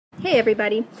Hey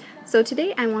everybody! So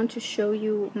today I want to show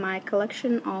you my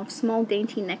collection of small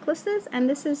dainty necklaces, and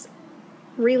this is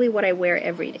really what I wear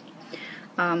every day.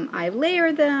 I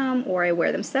layer them or I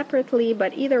wear them separately,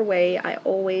 but either way I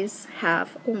almost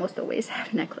always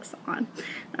have a necklace on.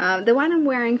 The one I'm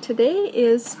wearing today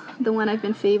is the one I've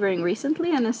been favoring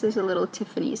recently, and this is a little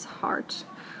Tiffany's heart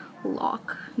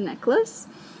lock necklace.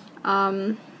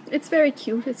 It's very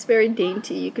cute, it's very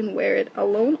dainty. You can wear it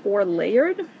alone or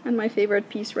layered, and my favorite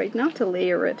piece right now to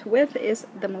layer it with is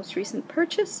the most recent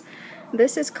purchase.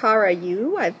 This is Cara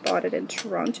U. I bought it in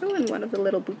Toronto in one of the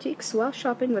little boutiques while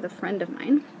shopping with a friend of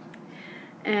mine.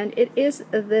 And it is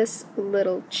this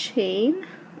little chain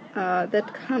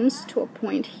that comes to a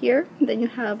point here. Then you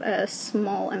have a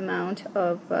small amount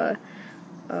of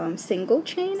single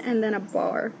chain and then a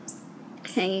bar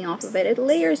hanging off of it. It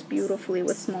layers beautifully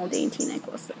with small dainty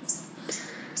necklaces.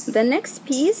 The next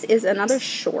piece is another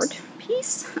short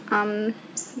piece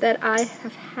that I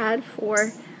have had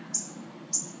for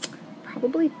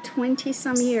probably 20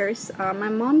 some years. My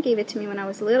mom gave it to me when I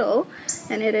was little,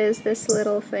 and it is this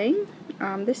little thing.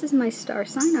 This is my star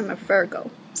sign. I'm a Virgo,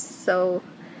 so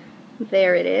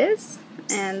there it is,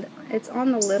 and it's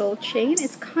on the little chain.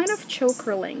 It's kind of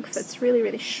choker length. It's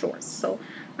really short, so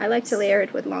I like to layer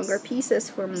it with longer pieces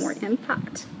for more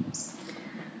impact.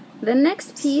 The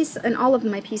next piece, and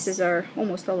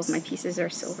almost all of my pieces are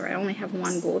silver. I only have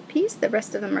one gold piece. The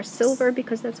rest of them are silver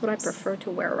because that's what I prefer to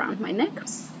wear around my neck.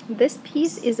 This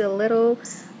piece is a little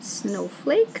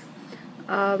snowflake.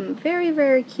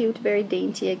 Very cute, very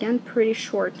dainty. Again, pretty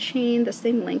short chain, the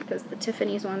same length as the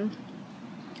Tiffany's one.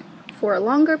 For a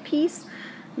longer piece,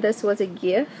 this was a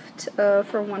gift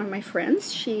from one of my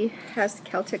friends. She has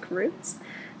Celtic roots,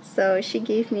 so she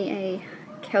gave me a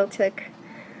Celtic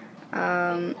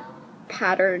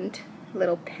patterned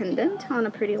little pendant on a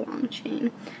pretty long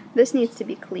chain. This needs to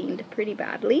be cleaned pretty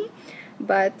badly,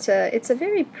 but it's a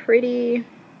very pretty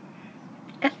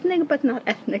ethnic but not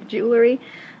ethnic jewelry.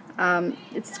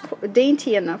 It's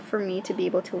dainty enough for me to be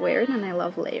able to wear it, and I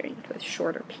love layering it with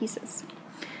shorter pieces.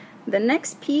 The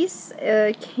next piece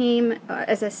came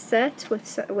as a set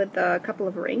with a couple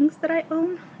of rings that I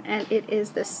own, and it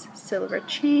is this silver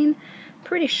chain,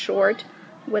 pretty short,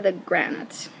 with a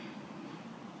granite.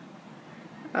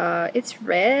 It's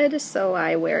red, so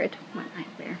I wear it when I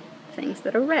wear things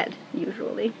that are red,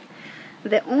 usually.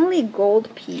 The only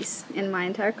gold piece in my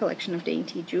entire collection of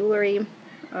dainty jewelry,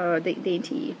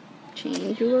 dainty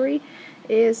chain jewelry,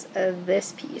 is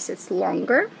this piece. It's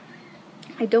longer.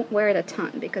 I don't wear it a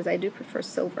ton because I do prefer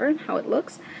silver and how it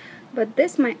looks, but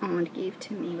this my aunt gave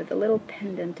to me with a little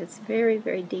pendant. It's very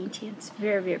dainty, and it's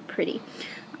very pretty.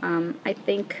 I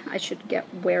think I should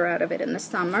get wear out of it in the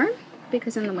summer,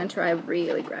 because in the winter I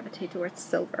really gravitate towards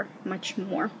silver much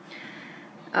more.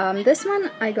 This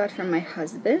one I got from my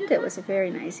husband. It was a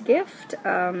very nice gift.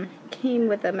 Came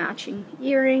with the matching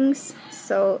earrings.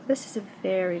 So this is a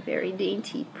very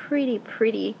dainty,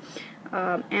 pretty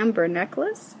amber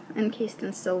necklace encased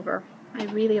in silver. I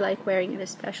really like wearing it,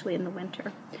 especially in the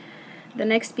winter. The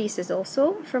next piece is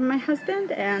also from my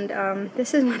husband, and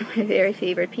this is one of my very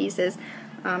favorite pieces.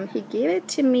 He gave it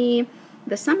to me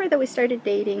the summer that we started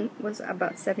dating. Was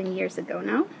about 7 years ago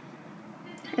now,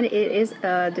 and it is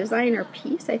a designer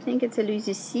piece. I think it's a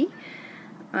Luzici,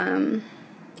 and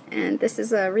this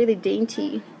is a really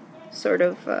dainty sort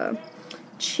of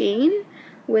chain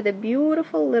with a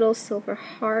beautiful little silver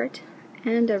heart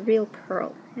and a real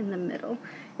pearl in the middle.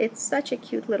 It's such a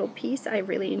cute little piece. I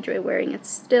really enjoy wearing it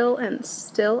still, and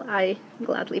still I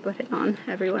gladly put it on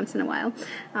every once in a while.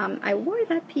 I wore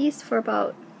that piece for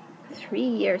about 3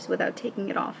 years without taking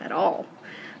it off at all,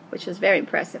 which is very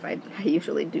impressive. I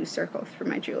usually do circle through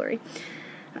my jewelry.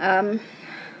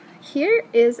 Here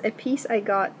is a piece I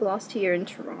got last year in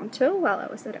Toronto while I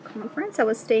was at a conference. I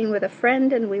was staying with a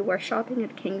friend and we were shopping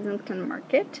at Kensington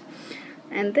Market,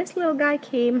 and this little guy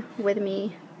came with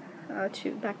me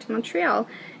back to Montreal.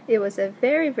 It was a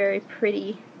very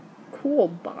pretty, cool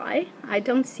buy. I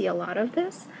don't see a lot of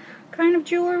this kind of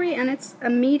jewelry, and it's a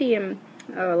medium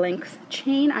length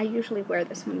chain. I usually wear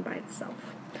this one by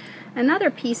itself. Another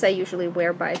piece I usually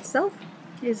wear by itself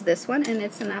is this one, and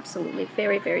it's an absolutely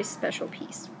very special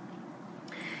piece.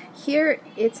 Here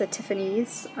it's a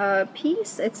Tiffany's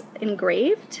piece. It's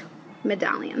engraved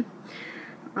medallion.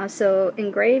 So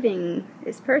engraving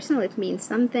is personal. It means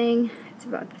something. It's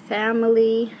about the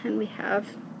family, and we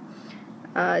have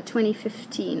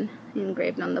 2015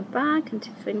 engraved on the back and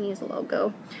Tiffany's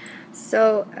logo.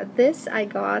 So this I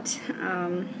got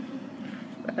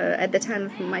at the time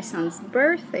of my son's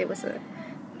birth. It was a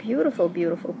beautiful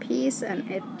piece, and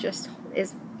it just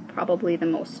is probably the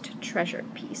most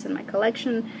treasured piece in my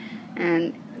collection,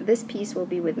 and this piece will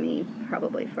be with me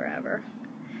probably forever.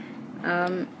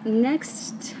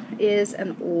 Next is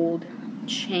an old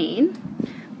chain.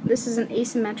 This is an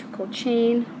asymmetrical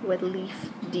chain with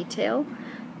leaf detail.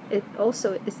 It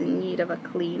also is in need of a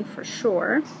clean for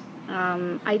sure.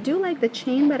 I do like the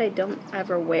chain, but I don't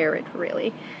ever wear it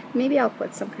really. Maybe I'll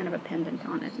put some kind of a pendant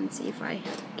on it and see if I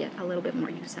get a little bit more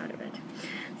use out of it.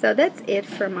 So that's it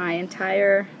for my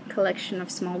entire collection of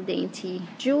small dainty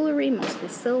jewelry, mostly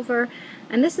silver.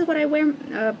 And this is what I wear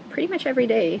pretty much every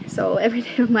day. So every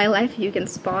day of my life you can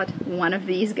spot one of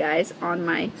these guys on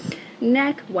my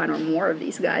neck, one or more of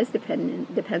these guys,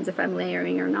 depends if I'm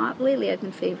layering or not. Lately I've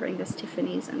been favoring this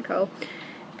Tiffany's & Co.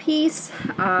 piece,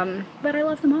 but I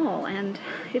love them all, and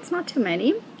it's not too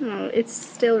many. It's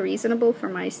still reasonable for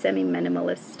my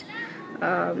semi-minimalist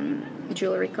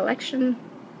jewelry collection,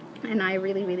 and I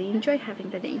really, really enjoy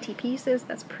having the dainty pieces.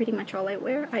 That's pretty much all I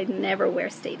wear. I never wear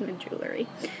statement jewelry.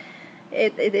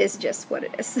 It is just what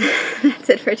it is. That's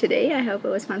it for today. I hope it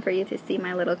was fun for you to see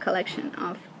my little collection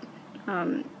of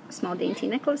small dainty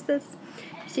necklaces.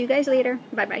 See you guys later.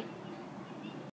 Bye bye.